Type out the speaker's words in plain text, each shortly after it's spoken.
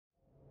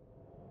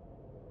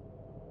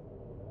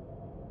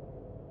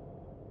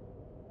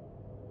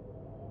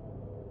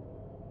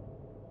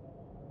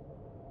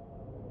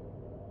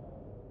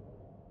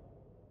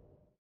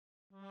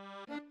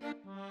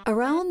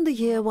Around the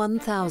year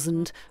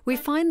 1000, we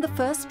find the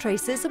first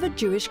traces of a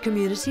Jewish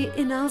community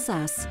in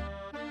Alsace.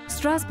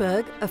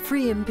 Strasbourg, a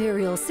free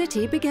imperial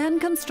city, began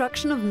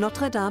construction of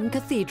Notre Dame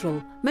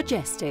Cathedral,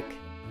 majestic.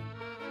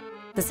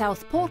 The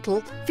south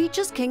portal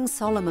features King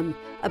Solomon,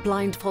 a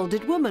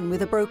blindfolded woman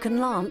with a broken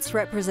lance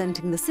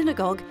representing the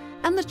synagogue,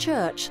 and the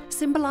church,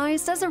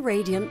 symbolized as a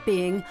radiant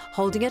being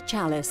holding a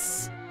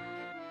chalice.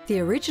 The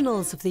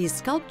originals of these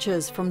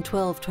sculptures from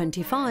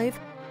 1225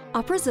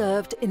 are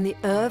preserved in the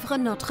Œuvre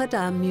Notre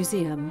Dame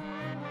Museum.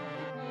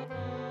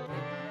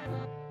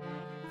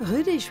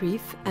 Rue des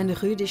Juifs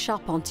and Rue des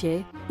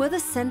Charpentiers were the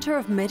center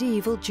of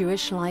medieval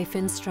Jewish life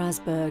in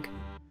Strasbourg.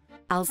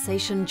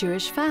 Alsatian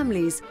Jewish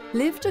families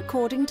lived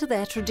according to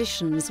their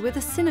traditions with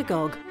a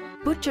synagogue,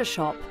 butcher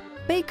shop,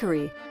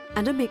 bakery,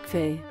 and a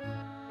mikveh.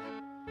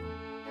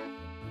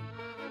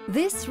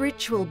 This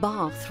ritual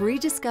bath,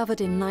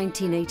 rediscovered in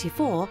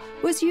 1984,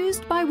 was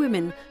used by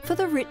women for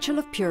the ritual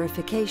of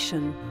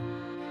purification.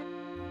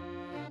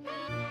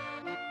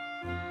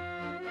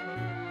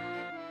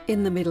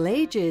 In the Middle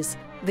Ages,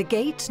 the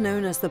gate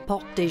known as the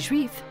Porte des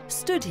Juifs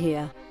stood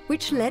here,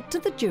 which led to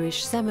the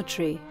Jewish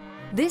cemetery.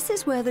 This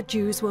is where the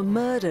Jews were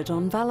murdered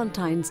on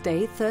Valentine's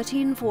Day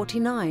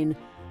 1349,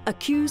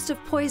 accused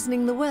of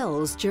poisoning the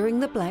wells during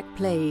the Black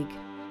Plague.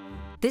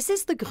 This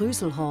is the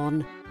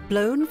Gruselhorn,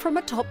 blown from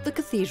atop the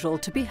cathedral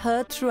to be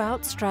heard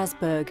throughout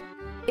Strasbourg.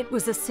 It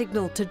was a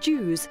signal to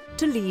Jews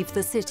to leave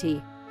the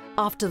city.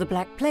 After the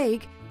Black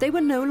Plague, they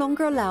were no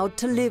longer allowed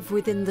to live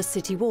within the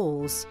city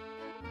walls.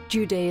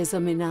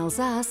 Judaism in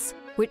Alsace,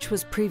 which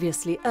was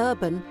previously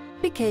urban,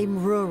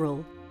 became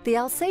rural. The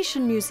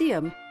Alsatian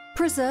Museum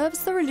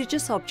preserves the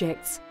religious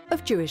objects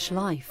of Jewish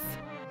life.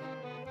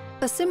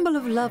 A symbol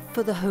of love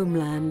for the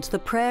homeland, the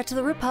prayer to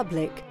the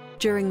Republic.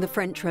 During the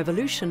French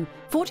Revolution,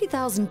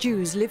 40,000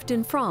 Jews lived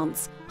in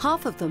France,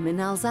 half of them in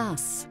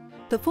Alsace.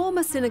 The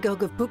former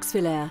synagogue of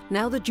Buxwiller,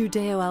 now the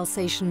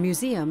Judeo-Alsatian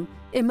Museum,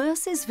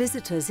 immerses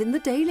visitors in the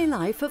daily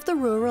life of the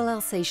rural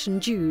Alsatian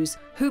Jews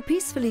who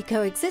peacefully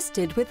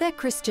coexisted with their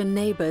Christian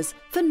neighbors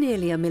for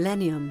nearly a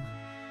millennium.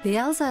 The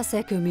Alsace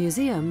Eco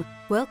Museum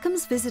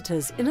welcomes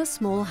visitors in a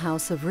small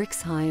house of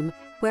Rixheim,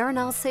 where an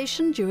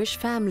Alsatian Jewish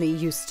family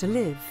used to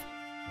live.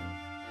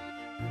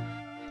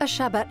 A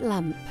Shabbat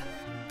lamp,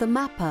 the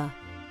Mappa,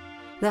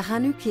 the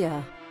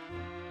Hanukkah,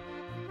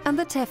 and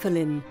the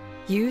Tefillin,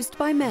 used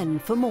by men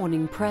for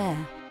morning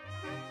prayer.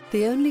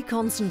 The only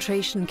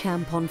concentration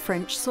camp on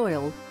French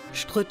soil,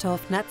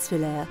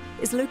 Struthof-Natzwiller,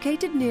 is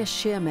located near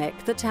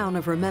Schirmeck, the town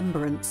of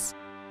remembrance.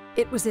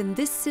 It was in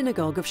this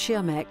synagogue of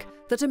Schirmeck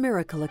that a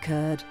miracle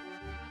occurred.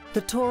 The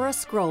Torah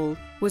scroll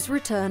was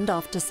returned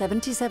after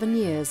 77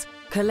 years,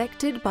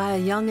 collected by a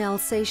young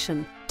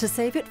Alsatian to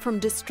save it from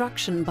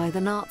destruction by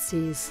the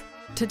Nazis.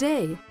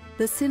 Today,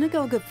 the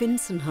synagogue of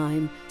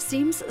Winsenheim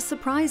seems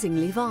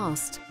surprisingly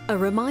vast, a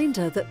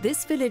reminder that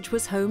this village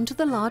was home to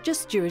the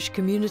largest Jewish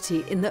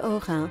community in the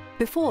Haut-Rhin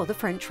before the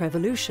French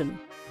Revolution.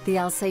 The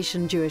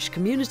Alsatian Jewish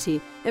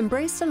community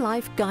embraced a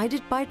life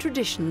guided by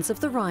traditions of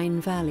the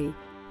Rhine Valley.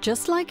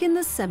 Just like in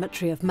the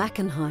cemetery of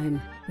Mackenheim,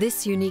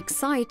 this unique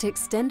site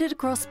extended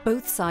across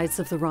both sides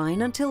of the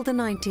Rhine until the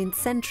 19th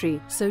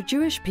century, so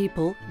Jewish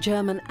people,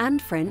 German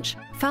and French,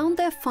 found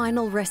their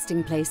final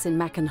resting place in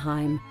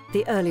Mackenheim.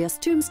 The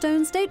earliest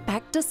tombstones date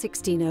back to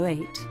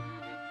 1608.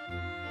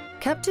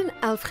 Captain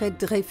Alfred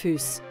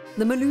Dreyfus,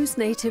 the Mulhouse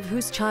native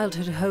whose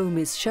childhood home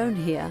is shown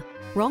here,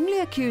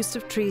 wrongly accused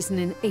of treason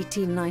in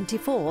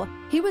 1894,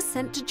 he was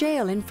sent to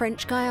jail in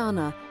French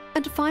Guiana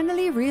and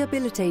finally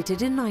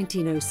rehabilitated in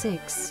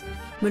 1906.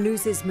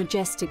 Mulhouse's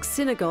majestic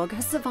synagogue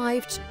has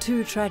survived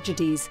two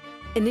tragedies.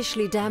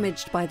 Initially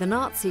damaged by the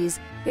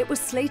Nazis, it was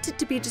slated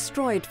to be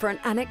destroyed for an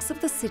annex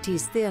of the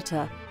city's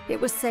theatre.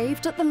 It was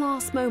saved at the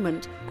last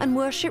moment and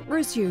worship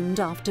resumed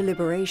after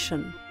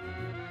liberation.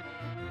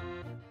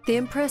 The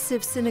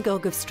impressive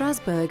Synagogue of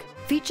Strasbourg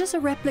features a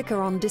replica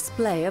on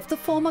display of the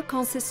former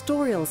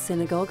consistorial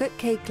synagogue at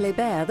Quai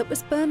Kléber that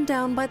was burned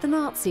down by the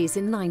Nazis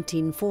in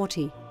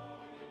 1940.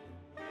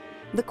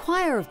 The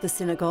choir of the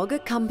synagogue,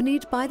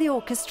 accompanied by the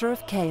orchestra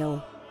of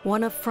Kehl,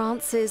 one of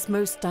France's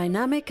most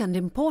dynamic and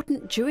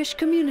important Jewish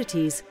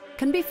communities,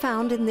 can be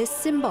found in this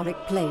symbolic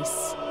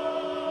place.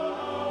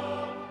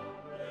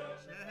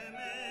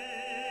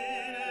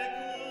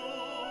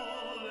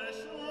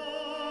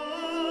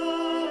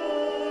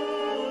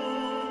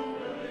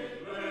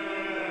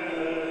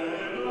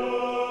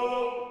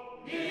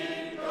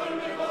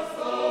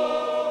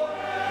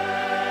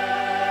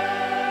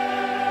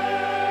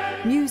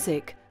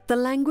 Music, the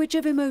language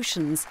of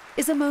emotions,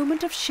 is a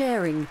moment of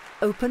sharing,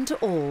 open to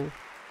all.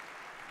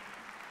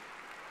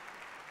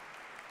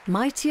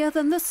 Mightier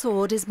than the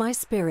sword is my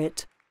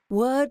spirit,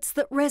 words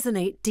that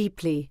resonate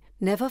deeply,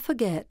 never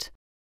forget,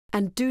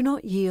 and do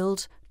not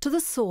yield to the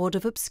sword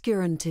of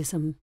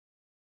obscurantism.